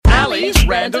Ali's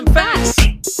Random Facts.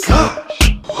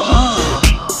 Gosh.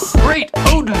 Great,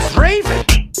 Odin's Raven.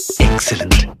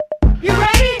 Excellent. You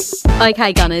ready?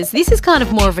 Okay, Gunners, this is kind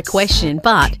of more of a question,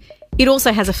 but it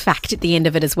also has a fact at the end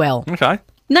of it as well. Okay.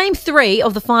 Name 3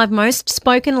 of the 5 most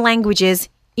spoken languages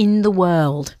in the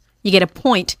world. You get a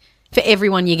point for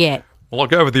everyone you get. Well, I'll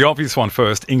go with the obvious one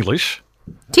first, English.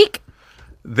 Tick.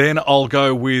 Then I'll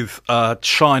go with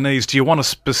Chinese. Do you want a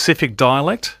specific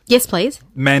dialect? Yes, please.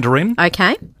 Mandarin.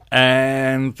 Okay.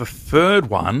 And the third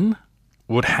one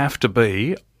would have to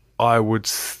be, I would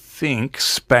think,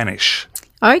 Spanish.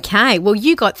 Okay, well,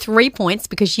 you got 3 points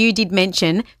because you did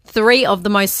mention 3 of the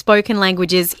most spoken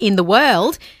languages in the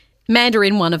world.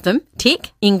 Mandarin, one of them.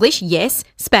 Tick. English, yes.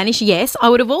 Spanish, yes. I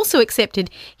would have also accepted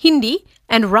Hindi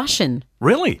and Russian.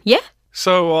 Really? Yeah?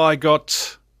 So I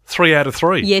got 3 out of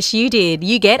 3. Yes, you did.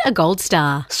 You get a gold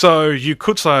star. So you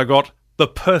could say I got the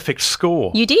perfect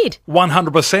score. You did.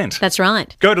 100%. That's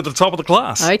right. Go to the top of the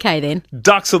class. Okay, then.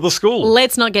 Ducks of the school.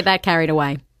 Let's not get that carried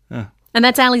away. And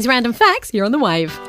that's Ali's Random Facts here on The Wave.